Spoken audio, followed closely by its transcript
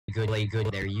good.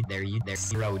 There.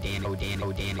 Zero Dan.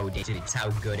 It's how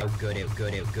good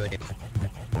it.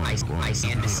 I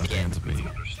stand to skin.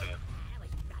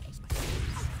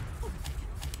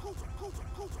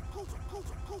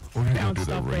 We're gonna do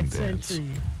the ring dance.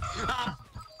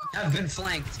 I've been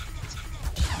flanked.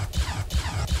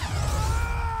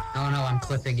 Oh no, I'm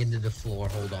clipping into the floor.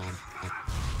 Hold on.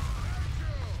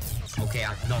 Okay,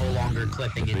 I'm no longer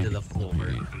clipping into the floor.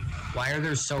 Why are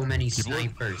there so many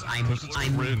snipers? I'm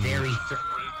very.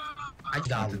 I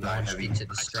got launched into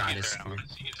the stratosphere.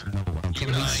 Can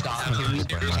we stop?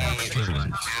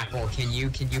 Apple, can you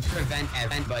prevent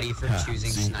everybody from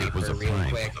choosing sniper real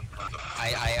quick?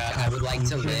 I would like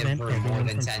to live for more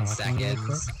than 10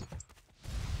 seconds.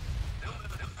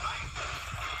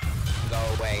 Go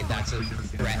away, that's a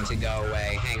threat to go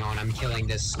away. Hang on, I'm killing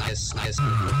this sniper.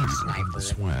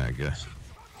 Swag.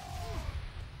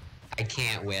 I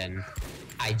can't win.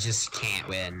 I just can't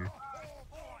win.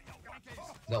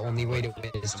 The only way to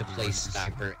win is to play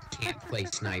sniper. Can't play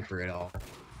sniper at all.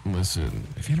 Listen,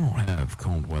 if you don't have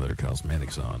cold weather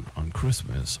cosmetics on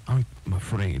Christmas, I'm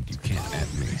afraid you can't add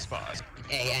me.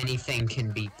 Hey, anything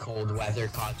can be cold weather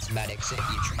cosmetics if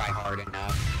you try hard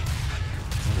enough.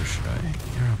 Or should I?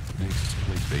 You're a big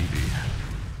silly baby.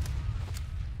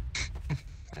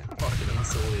 What fucking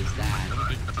insult is that?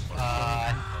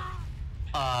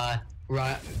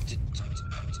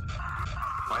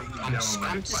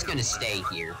 I'm just gonna stay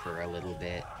here for a little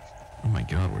bit. Oh my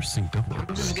god, we're synced up.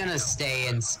 I'm just gonna stay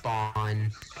and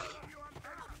spawn.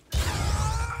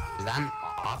 Is that an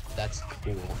op? That's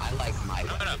cool. I like my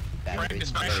weapon better.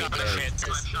 It's very good.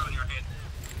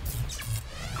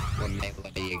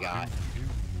 What do you got?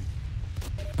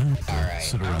 Alright.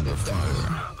 Sit around the fire.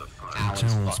 Alan's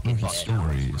Tell us fucking spooky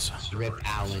stories. Rip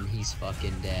Alan, he's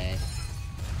fucking dead.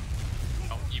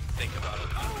 Don't even think about it.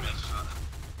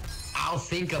 I'll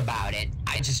think about it.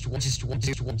 I just won't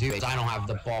do it. I don't have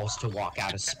the balls to walk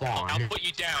out of spawn. I'll put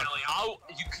you down.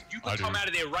 You can come out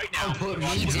of there right now. I'll put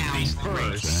me down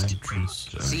first.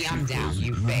 See, I'm down.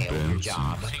 You failed your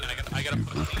job. Hang on, I gotta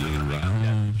put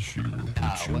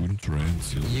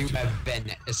You have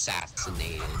been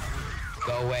assassinated.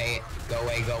 Go away.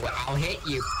 I'll hit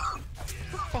you.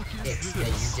 It's that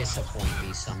you disappoint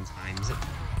me sometimes.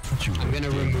 I'm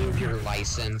gonna remove your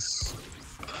license.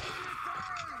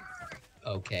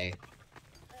 Okay.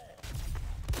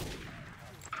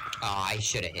 Oh, I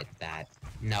should have hit that.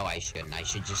 No, I shouldn't. I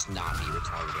should just not be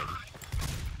retarded.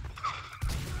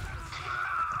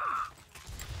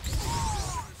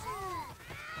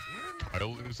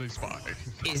 I'll lose a spy.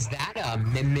 Is that a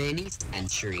mini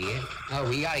sentry? Oh,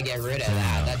 we gotta get rid of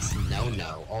that. That's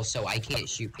no. Also, I can't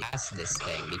shoot past this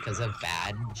thing because of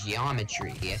bad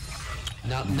geometry.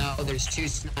 No, there's 2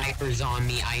 snipers on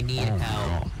me. I need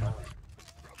help.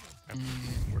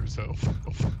 Where's help?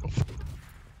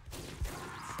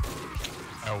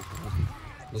 Ow.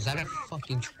 Was that a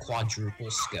fucking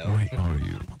quadruple scope? Where are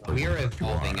you? We are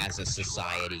evolving as a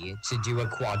society to do a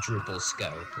quadruple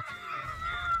scope.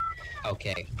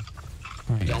 Okay.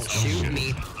 Don't shoot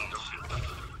me.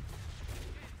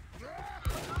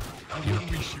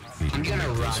 I'm gonna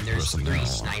run. There's 3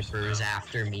 snipers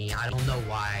after me. I don't know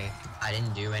why. I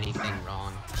didn't do anything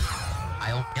wrong.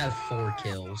 I only have 4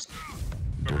 kills.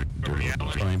 Dirty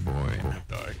boy.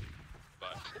 Die.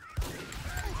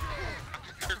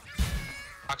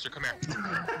 Boxer, come here.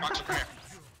 Boxer, come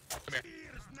here.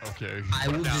 Okay. I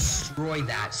will destroy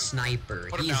that sniper.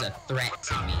 He's a threat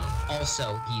to me.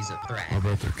 Also, he's a How threat.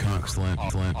 about their cock slant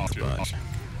spot?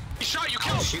 He shot you, I'll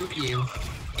kill him! shoot you.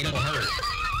 It'll hurt.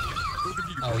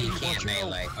 Oh, he can't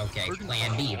melee. Okay,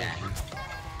 plan B then.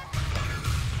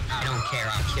 I don't care,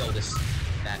 I'll kill this.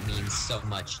 That means so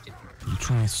much to me. You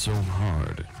try so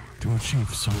hard to achieve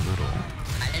so little.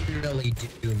 I didn't really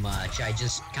do much. I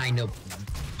just kind of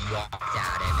walked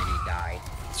at him and he died.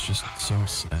 It's just so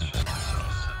sad.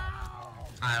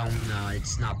 I don't know,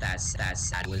 it's not that sad.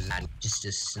 It was just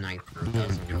a sniper. It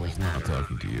doesn't really He's not matter.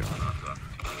 talking to you.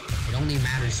 It only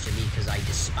matters to me because I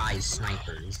despise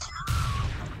snipers.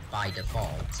 By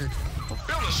default. Film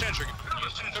the sentry.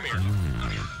 Come here.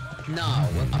 No,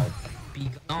 be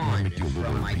gone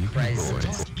from my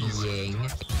presence, being.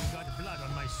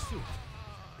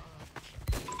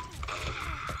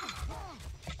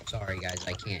 Sorry guys,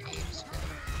 I can't aim still.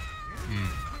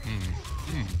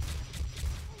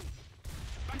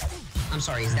 I'm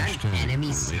sorry, is that an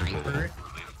enemy sniper?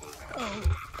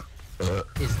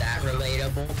 Is that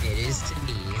relatable? It is to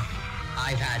me.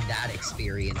 I've had that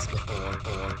experience before.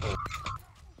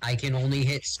 I can only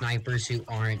hit snipers who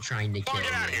aren't trying to kill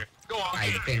Get out of me. here. Go on.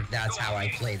 I think that's how I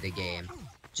play the game.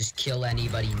 Just kill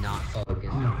anybody not focused.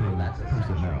 Oh, that's a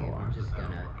sentry.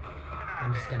 I'm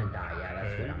I'm just gonna die, yeah,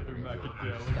 that's what I'm gonna do.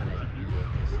 I'm just gonna get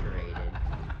eviscerated.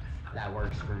 That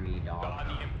works for me, dog.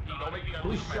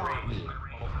 Who shot me?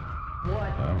 What?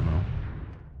 I don't know.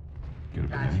 Could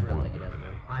have That's been anyone.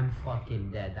 relatable. I'm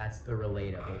fucking dead. That's the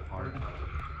relatable part.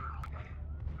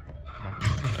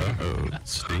 Uh-oh,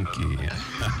 stinky.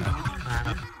 I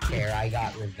don't care, I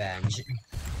got revenge.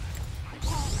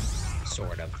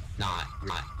 Sort of. Not.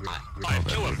 I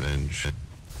call that revenge.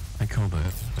 I call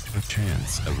that a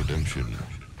chance of redemption.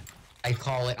 I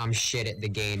call it I'm shit at the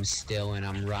game still and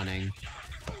I'm running.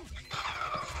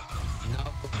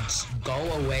 No, go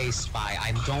away, Spy.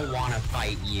 I don't want to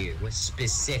fight you,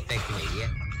 specifically.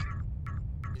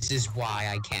 This is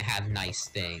why I can't have nice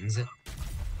things.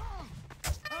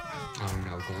 Oh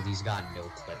no, Goldie's got no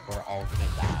clip. We're all gonna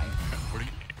die. What are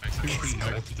you?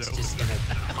 It's just gonna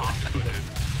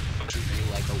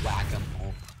be like a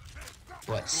whack-a-mole.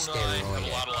 What, A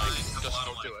steroid? lot of like, just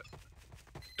don't do it.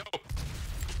 No.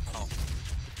 Oh.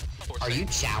 Are you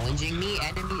challenging me,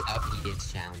 enemy? Oh, he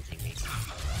is challenging me.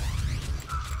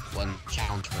 Wasn't a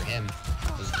challenge for him.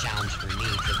 It was a challenge for me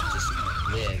to just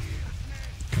live.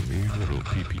 Come here, little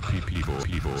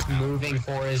people. Moving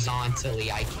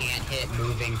horizontally, I can't hit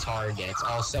moving targets.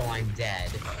 Also, I'm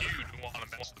dead. You want to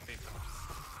mess with me?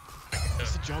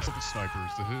 That's the jobs of the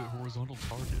snipers, to hit horizontal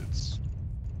targets.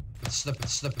 It's the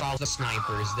problem with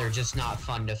snipers. They're just not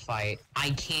fun to fight.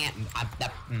 I can't.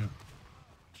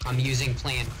 I'm using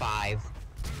Plan 5,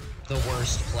 the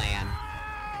worst plan,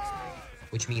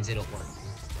 which means it'll work.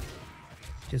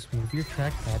 Just move your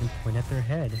trackpad and point at their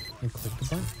head and click the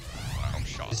button. Wow, I'm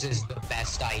shocked. This is the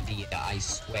best idea, I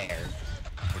swear.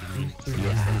 What do you mean? You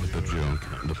ever heard of the joke,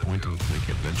 the point and click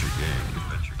adventure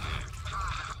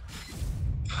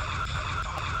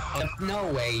game? No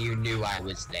way you knew I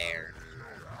was there.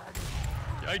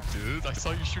 Yeah, I did. I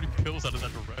saw you shooting pills out of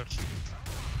that direction.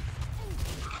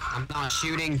 I'm not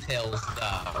shooting pills,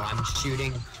 though. I'm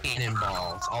shooting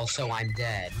cannonballs. Also, I'm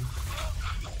dead.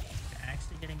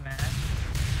 Actually getting mad?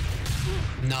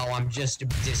 No, I'm just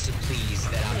displeased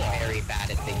that I'm very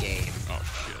bad at the game. Oh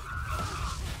shit.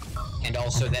 And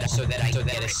also that I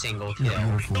get a single kill.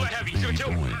 Beautiful Go ahead, baby you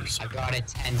go. boys. I got a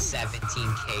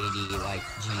 10-17 KD, like,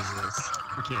 Jesus.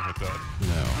 We can't hit that.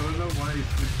 Now, don't know why he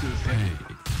switched to his pay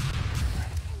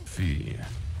fee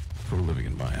for living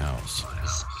in my house.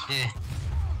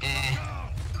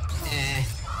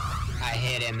 I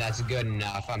hit him, that's good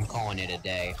enough. I'm calling it a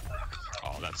day.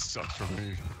 Oh, that sucks for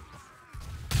me.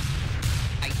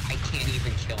 I can't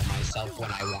even kill myself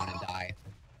when I want to die.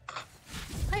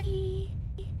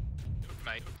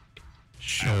 Mate.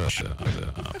 Shut up.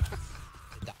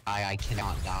 I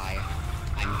cannot die.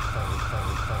 I'm cold.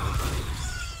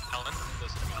 Alan,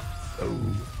 listen to me.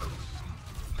 Oh.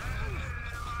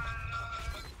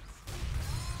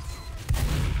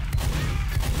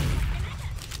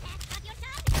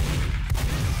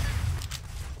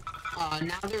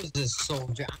 Now there's a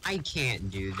soldier. I can't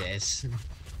do this.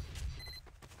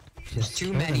 There's Just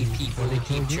too kill many them people before to they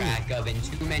kill keep you. track of, and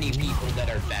too many people that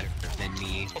are better than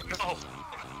me. Oh no.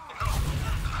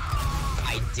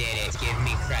 I did it. Give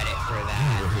me credit for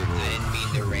that. I didn't mean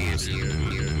to ram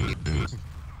you.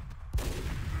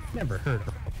 Never heard of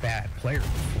a bad player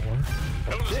before.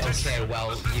 Okay,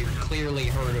 well, you clearly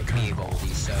heard of me, Goldie,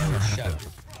 so shut up.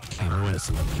 Can't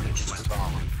listen. You're just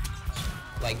wrong.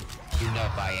 Like, you know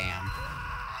if I am.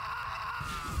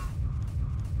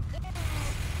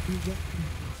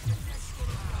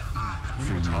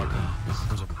 For you, this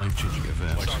was a life-changing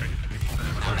event. Sorry.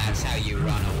 Now that's how you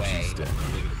run away,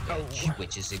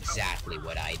 which is exactly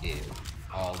what I do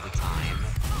all the time.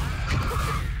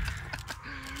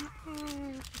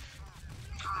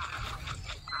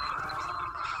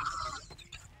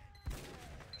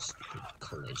 Stupid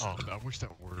collision. Oh, I wish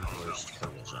that word. Worst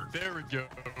collision. There we go.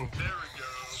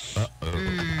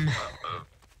 Uh-oh.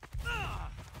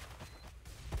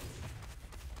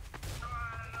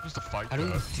 Just a fight. How do you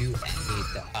that. do any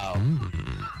of the— oh,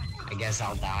 I guess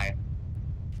I'll die.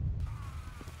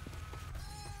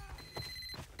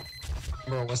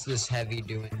 Bro, what's this heavy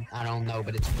doing? I don't know,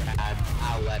 but it's Brad.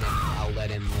 I'll let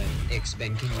him live.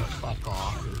 Ixbin, can you fuck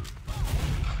off?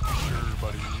 Sure,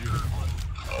 buddy.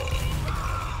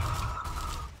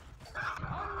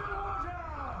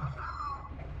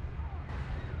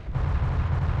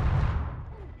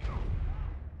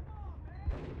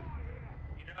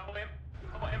 You know him?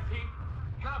 Oh, MP?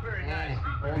 Not very nice.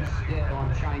 Hold still,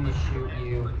 I'm trying to shoot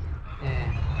you.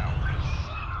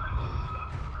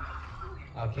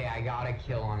 Okay, I got a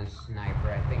kill on a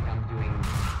sniper. I think I'm doing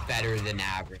better than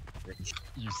average.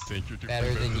 You think you're doing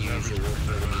Better than average? usual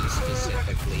for me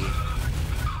specifically.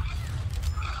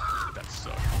 That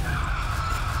sucks.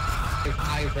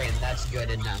 I ran, that's good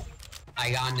enough.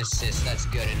 I got an assist, that's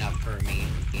good enough for me.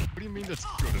 What do you mean that's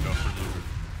good enough for you?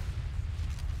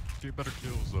 Get better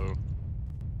kills, though.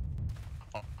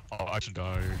 Oh, I should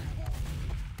die.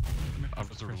 I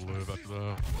deserve to live after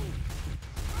that.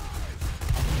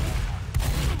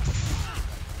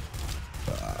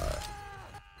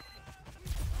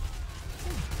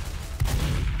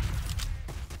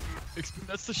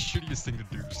 That's the shittiest thing to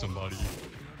do to somebody.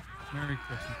 Merry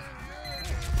Christmas.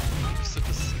 You're such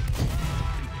a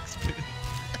spin.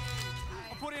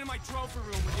 I'll put it in my trophy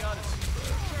room with the others.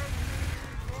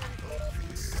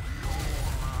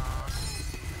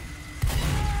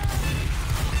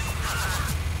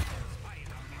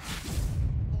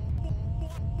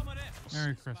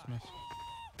 Merry Christmas.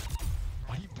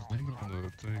 Why are you blaming on the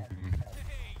thing?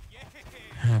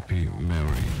 Happy,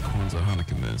 Merry Kwanzaa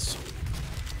Hanukkah Miss.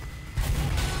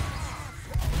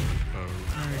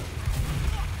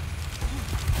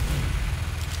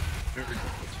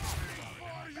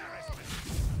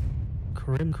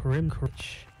 Karim.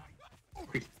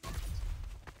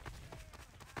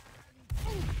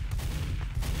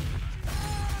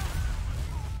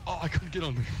 Oh, I couldn't get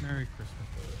on there. Merry Christmas.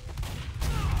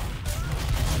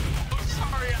 Oh,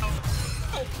 sorry, Alan.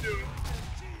 Oh, dude.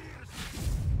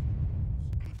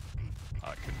 I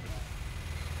couldn't.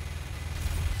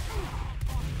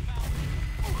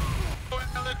 Oh,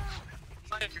 Alan.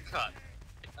 I like your cut.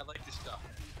 I like your stuff.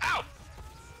 Ow!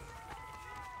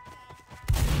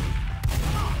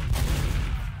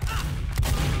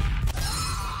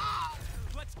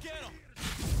 Let's get him.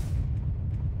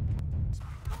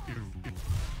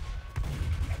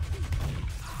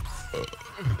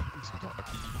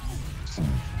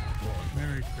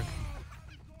 Merry Christmas.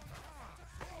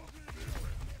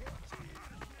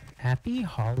 Happy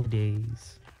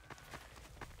holidays.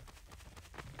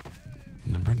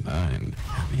 Number 9.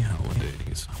 Happy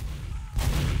holidays.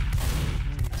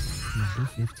 Number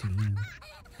 15.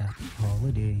 Happy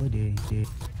holiday.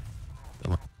 The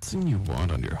last thing you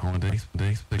want on your holiday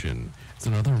station is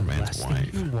another man's Last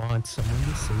wife. thing you want someone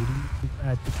to say to you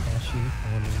at the cashier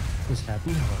counter is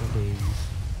happy holidays.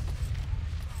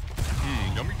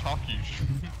 Yummy talkies.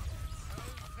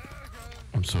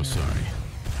 I'm so sorry.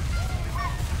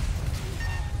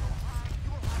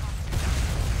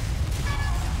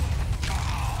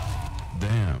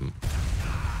 Damn.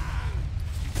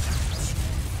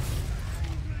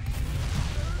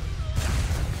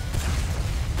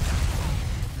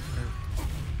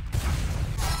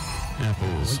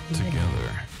 Apples together.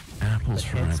 Apples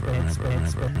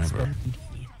forever.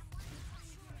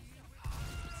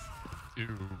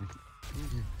 Ew.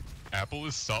 Apple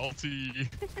is salty.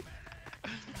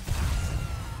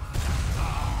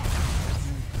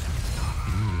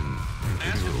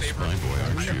 Ask your favorite. Spy boy,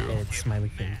 aren't you? Head, smiley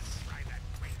face.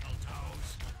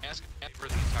 Ask for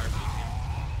the entire blue team.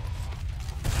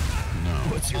 No.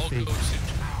 What's your All go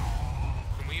favorite?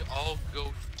 Can we all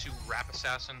go to Rap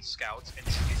Assassin Scouts and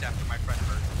chase after my friend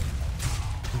Bert?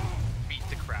 Beat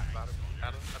the crap out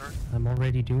of her? I'm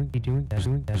already doing that.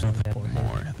 There's nothing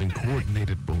more than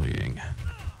coordinated bullying.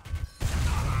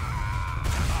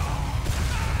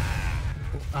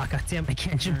 Ah, goddamn! I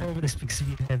can't jump over this because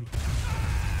you're heavy.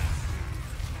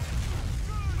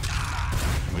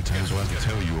 How many times do I have to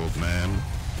tell you, old man?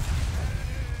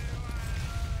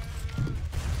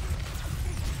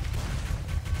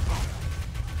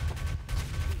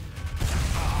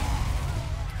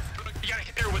 You gotta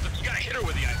hit her with it. You gotta hit her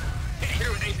with it. You can't hit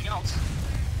her with anything else.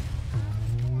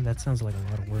 Oh, that sounds like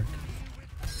a lot of work.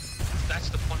 That's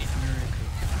the funny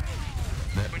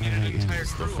That We need an really entire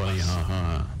is the crew of funny us.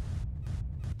 haha.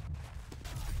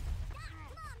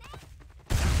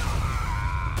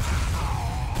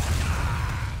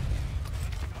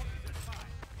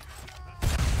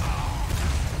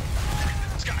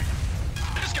 This guy.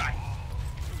 This guy.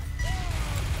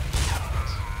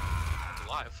 He's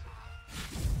alive.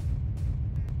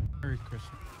 Merry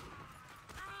Christmas.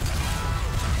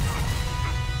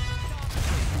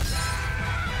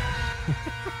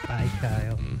 Bye,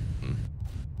 Kyle.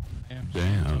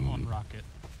 Damn. On rocket.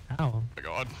 Ow. Oh my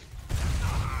god.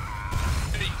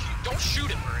 Hey, don't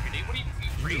shoot him, Burgundy. What are you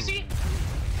crazy?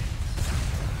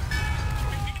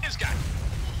 This guy.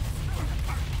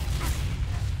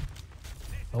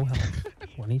 Oh, health.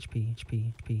 1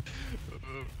 HP.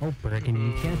 Oh, Bergen,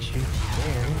 you can't shoot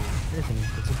there. There's an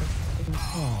invisible.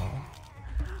 Oh.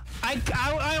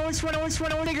 I almost want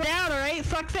to go down, alright?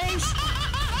 Fuckface!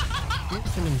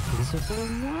 There's an invisible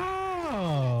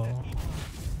wall.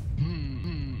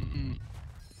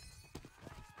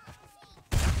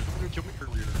 Kill me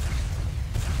earlier.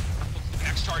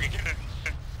 Next target. Get it.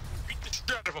 Beat the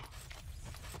shit out of him.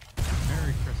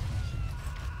 Merry Christmas.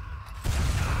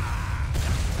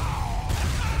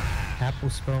 Apple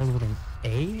spelled with an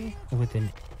A or with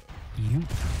an U?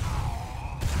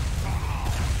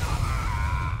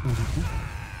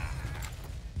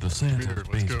 The Santa Here,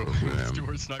 Space let's do Program,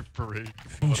 our sniper parade.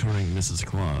 featuring Mrs.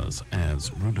 Claus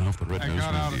as Rudolph the I Red-Nosed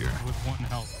got out of Reindeer. it with 1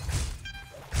 health.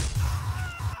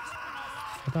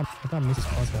 I thought Mrs.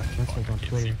 Claus got canceled on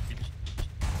Twitter.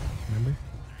 Remember?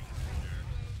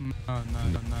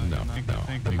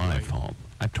 No, my fault.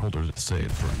 I told her to say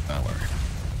it for valor.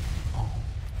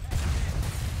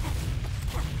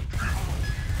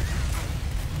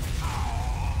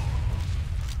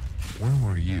 Where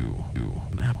were you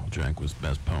when Applejack was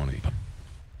best pony?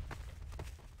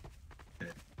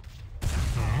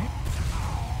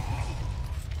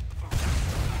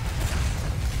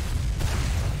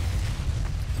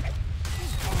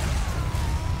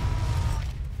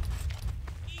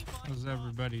 How's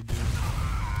everybody doing?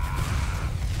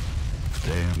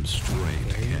 Damn straight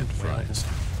can't fries.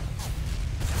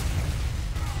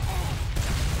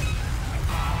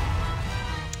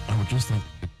 I would just like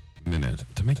a minute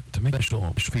to make a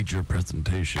special feature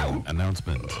presentation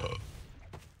announcement.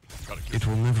 It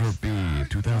will never be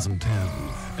 2010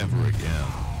 ever again.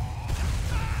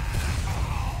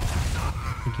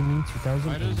 I think you mean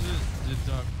Why 2008. does it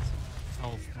deduct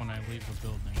health when I leave a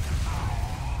building?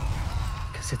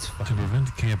 Because it's To fun.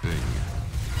 prevent camping,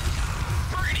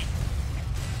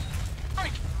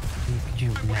 Could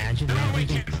you imagine that when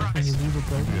you leave a we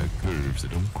building? got curves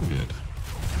that don't quit.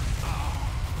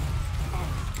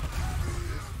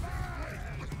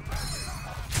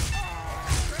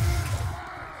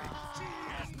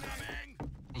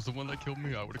 Was the one that killed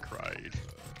me? I would have cried.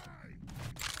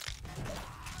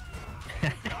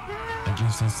 I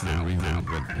just instantly went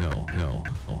no.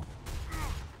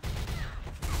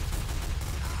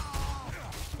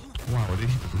 Wow, it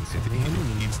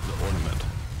even needs the ornament.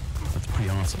 That's pretty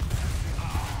awesome.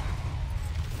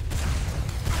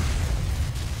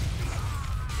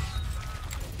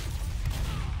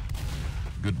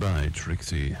 Goodbye,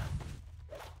 Trixie.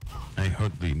 I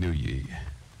hardly knew ye.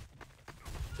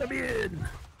 Come in.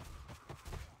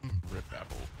 Rip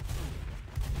Apple.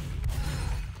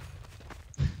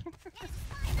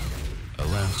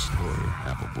 Alas, poor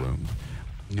Apple Bloom,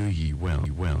 knew ye well,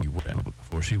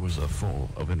 for she was a full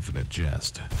of infinite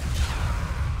jest.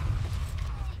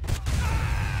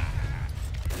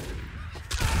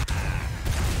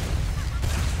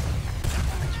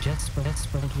 Jet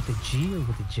spelled with a G or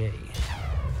with a J?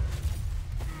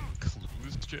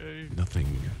 Clues, Jay? Nothing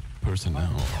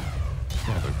personnel.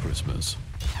 Father Christmas.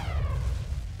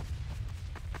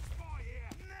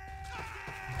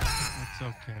 It's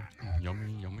okay.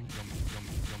 Yummy, yummy, yummy,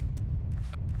 yummy, yummy.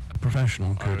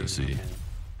 Professional courtesy.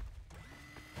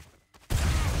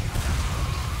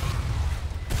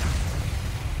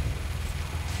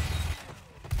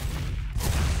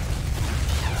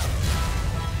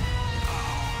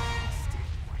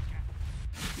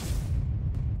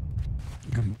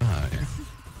 Goodbye.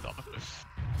 Oh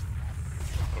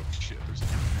shit, there's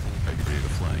Are you ready to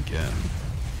fly again?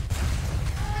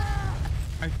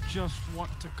 I just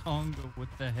want to conga with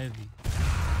the heavy.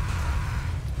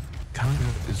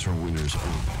 Conga is for winners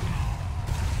only.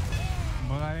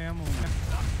 But I am a winner.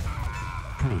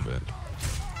 Prove it.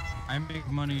 I make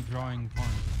money drawing porn.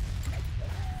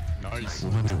 nice.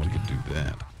 Well, anyone can do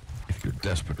that, if you're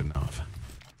desperate enough.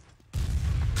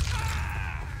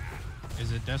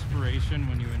 Is it desperation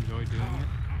when you enjoy doing it?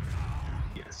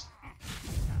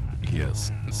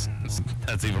 Yes,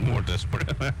 that's even more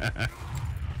desperate.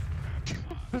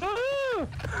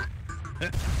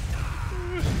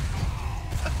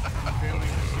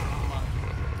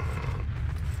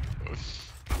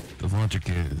 The logic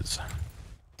is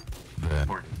that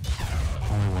all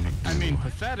I want to do I mean,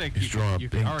 pathetic. is draw You a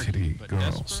could big argue, titty but girl.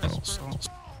 desperate.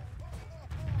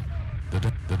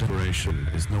 The desperation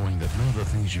is knowing that none of the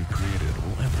things you created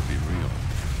will ever be real.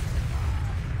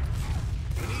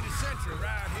 We need a sentry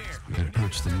right here. It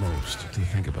hurts the most to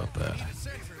think about that. A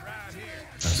sentry right here.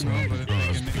 As someone who but draws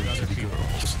they can big make other titty people-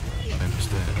 girls, I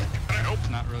understand. It's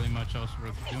not really much else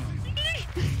worth doing.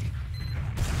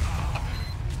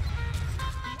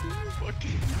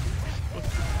 What's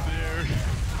there?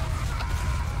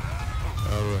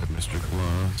 Alright, Mr.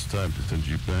 Claus, it's time to send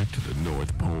you back to the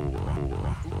North Pole.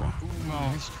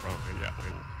 Nice try, yeah.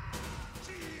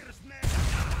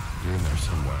 You're in there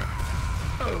somewhere.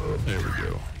 Oh, there we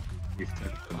go.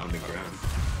 On the ground.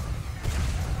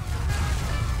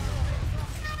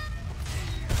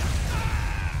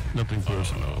 Nothing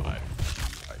personal.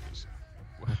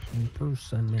 In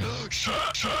person. I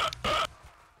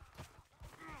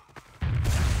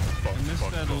miss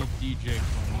that old DJ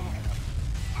phone.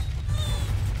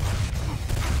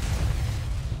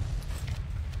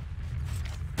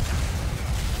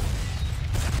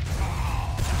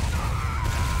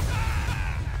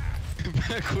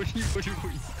 Mac, what are you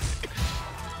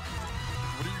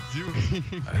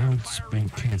doing? I don't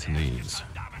speak Cantonese.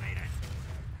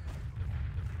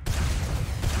 I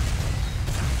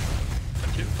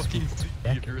can't fucking see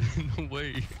if you're in the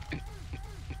way.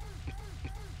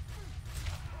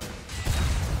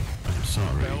 I'm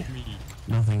sorry. Help me.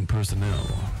 Nothing personnel.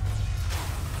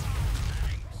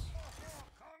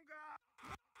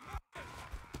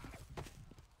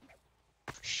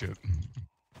 Shit.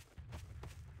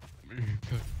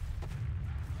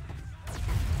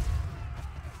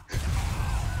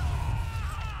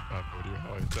 I have no idea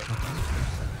how I hit that.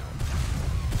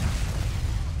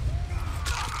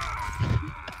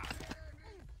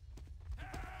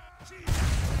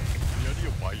 The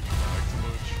idea why you lag so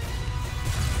much.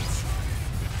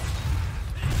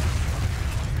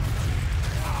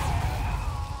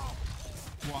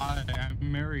 Why? I'm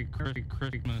Merry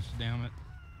Christmas, damn it.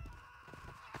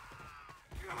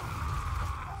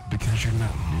 Because you're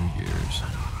not New Year's.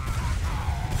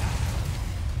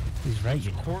 He's right,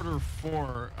 you know. Quarter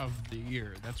 4 of the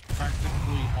year. That's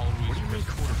practically always. What do you mean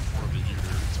quarter 4 of the year?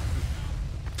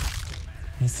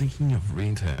 He's thinking of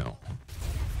retail.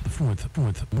 The fourth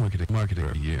marketing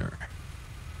of the year.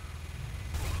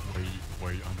 Wait, I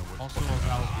know what. Also a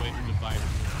valid way to divide it.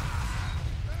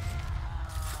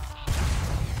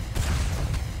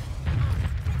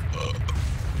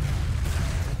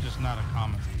 Just not a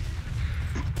common.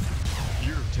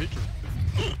 Here, take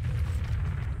it.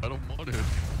 I don't want it.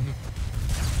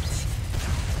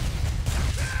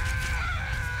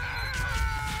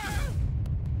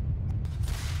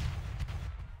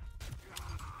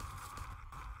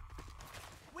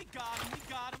 We got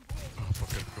him. Oh, fuck,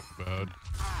 I feel bad.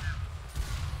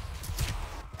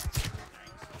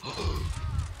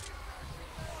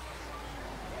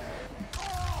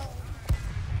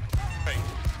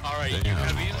 Alright, you Damn.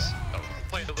 heavies.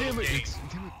 Play the little Damn it, game.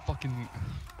 damn it, fucking.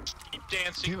 Keep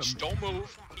dancing. Damn it. Just don't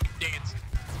move. Keep dancing.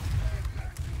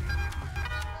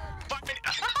 Fucking.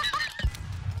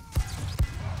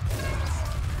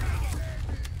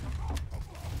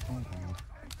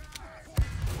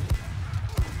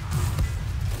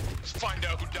 Let's find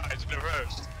out who dies in the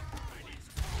first.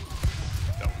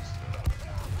 That was.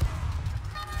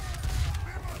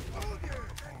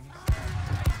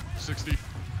 60.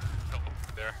 No,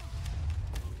 there.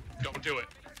 Don't do it.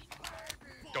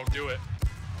 Don't do it.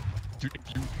 Dude,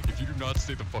 if you do not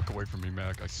stay the fuck away from me,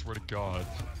 Mac, I swear to God.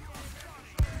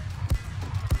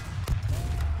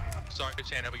 Sorry,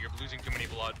 Chana, but you're losing too many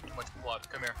blood. Too much blood.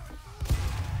 Come here.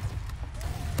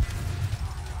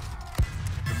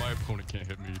 And my opponent can't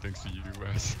hit me thanks to you,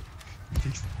 ass.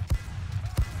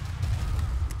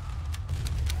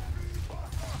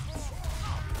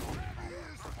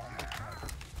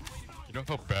 You know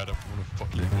how bad I want to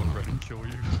fucking one red and kill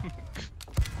you?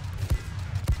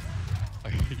 I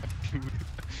hate you.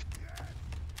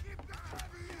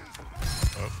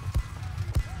 Oh.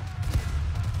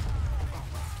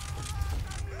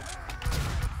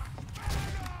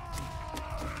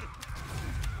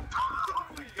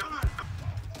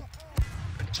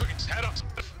 I took his head off.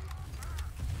 It's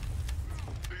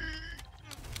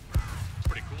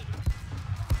pretty cool, dude.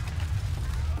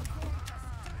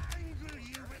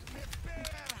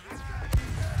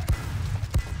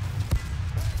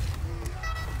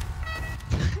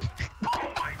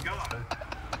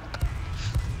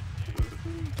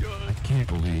 I can't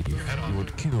believe you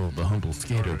would kill the humble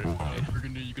skater boy.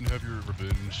 You can have your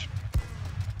revenge.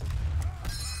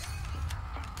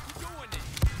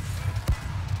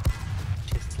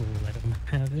 Just let him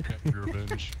have it. Have your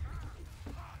revenge.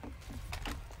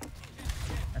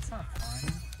 That's not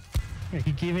fun. Are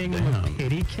you giving him a Damn.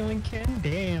 pity killing Ken?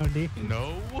 Damn, dude.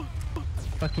 No?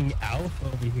 Fucking alpha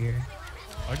over here.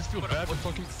 I just feel bad for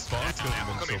fucking spawn killing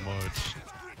them so much.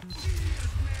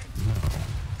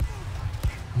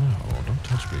 No, don't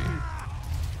touch me.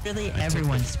 Really, I took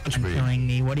everyone's the- fun killing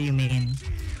me. What do you mean?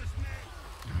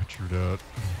 True that.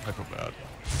 I feel bad.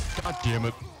 God damn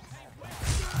it.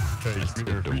 Hey,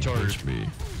 you're Don't recharge. touch me.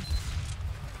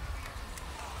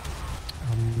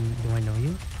 Do I know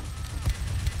you?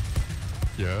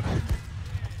 Yeah.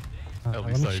 At Let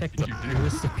least me I check think the you do.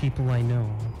 list of people I know.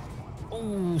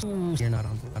 Oh, you're not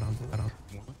on.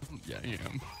 Yeah, I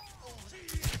am.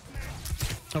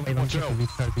 Oh wait, let me Watch check out. the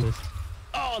retard list.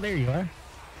 Oh, there you are.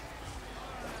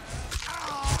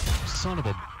 Son of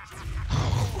a.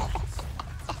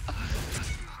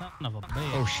 Son of a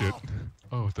bitch. Oh shit.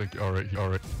 Oh, thank you. Alright,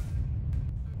 alright.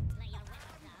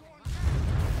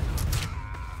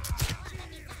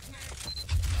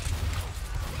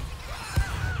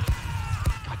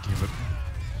 God damn it.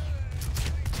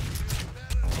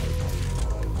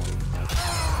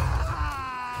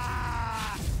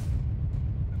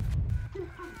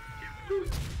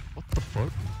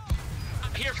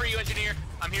 here for you, engineer.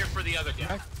 I'm here for the other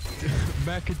guy.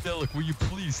 Macadelic, will you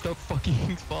please stop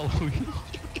fucking following?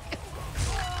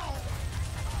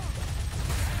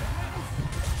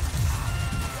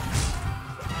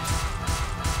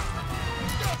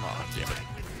 Aw, damn it.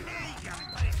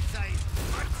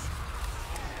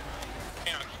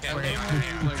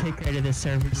 You take credit of the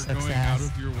server You're sucks going out ass.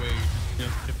 of your way to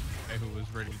just hit the guy who was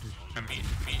ready to. I mean,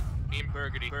 me and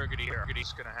Burgundy's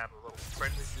gonna have a little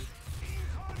friendly dude.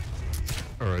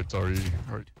 Alright, sorry.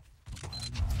 Alright.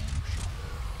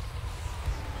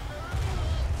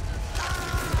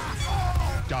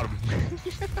 Got him.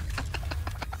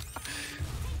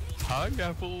 Hi,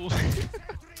 Apple.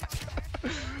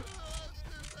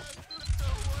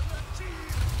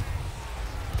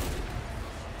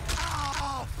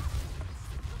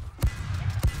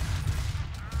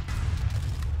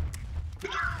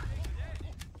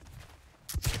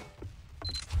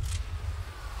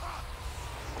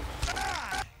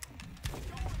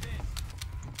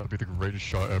 That'd be the greatest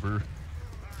shot ever.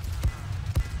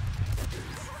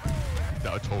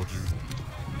 Yeah, I told you.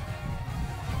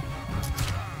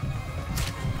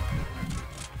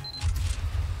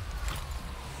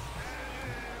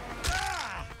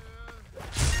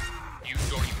 You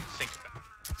don't even think about it.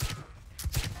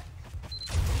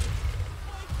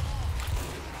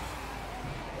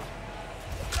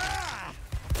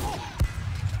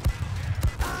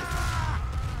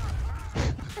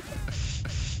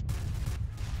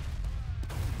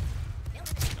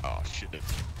 Oh shit.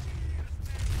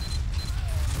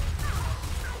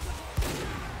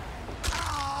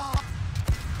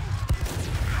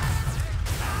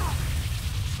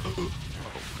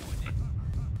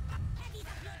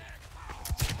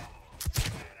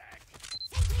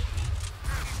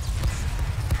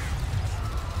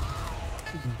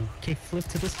 Okay, flip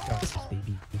to the stars,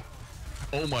 baby.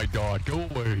 Oh my god, go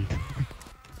away.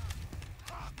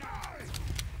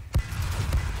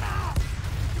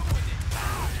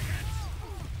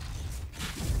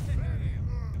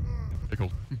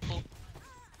 Pickle.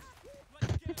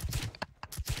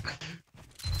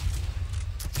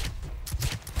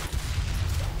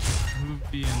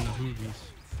 Movie and the movies.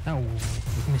 Oh,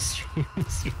 missed you,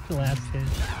 missed your last hit.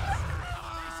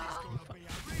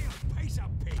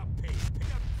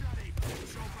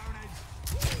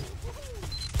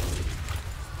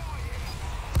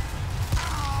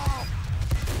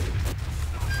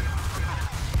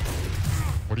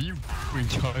 What are you doing,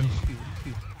 child?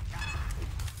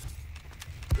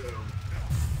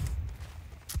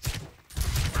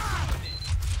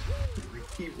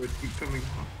 Would keep coming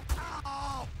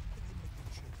up.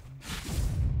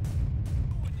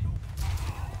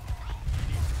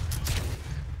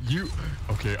 You.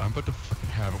 Okay, I'm about to fucking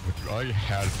have it with you. I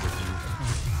had it with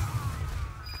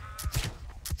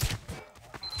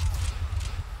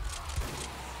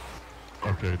you.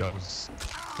 Okay, that was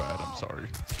bad. I'm sorry.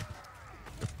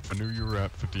 If I knew you were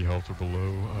at 50 health or below,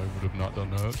 I would have not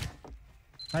done that.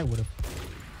 I would've.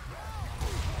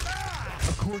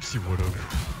 Of course you would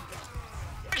have.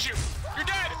 You! You're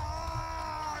dead!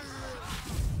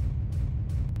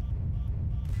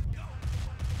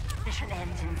 Mission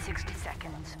ends in 60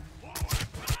 seconds.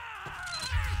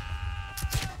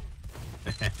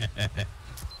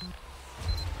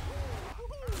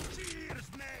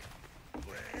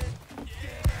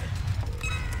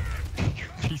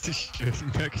 Piece of shit,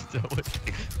 Maxdelic.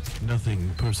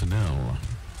 Nothing personnel.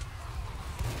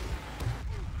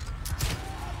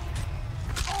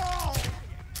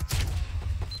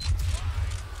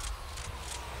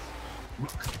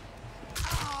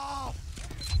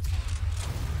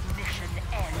 Mission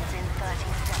ends in 30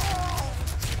 seconds.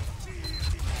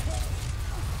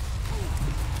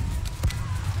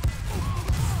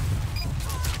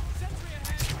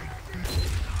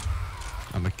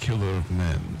 I'm a killer of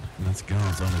men, and that's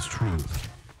God's honest truth.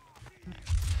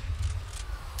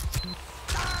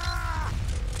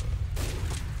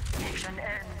 Mission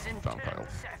ends in 10 Kyle.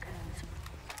 seconds.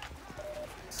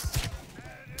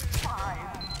 5,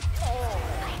 4,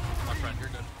 My friend, you're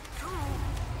good. 2,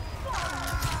 1.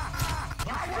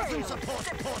 I wasn't supposed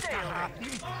to post that.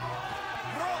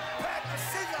 Rock, paper,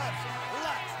 scissors.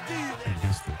 Let's do this.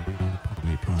 Against the real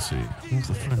pony pussy. Who's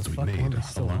the friends we fuck made one is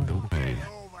still along on? the way?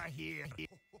 Over here.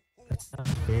 That's not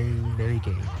very, very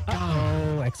gay.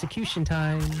 Uh-oh, execution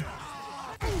time.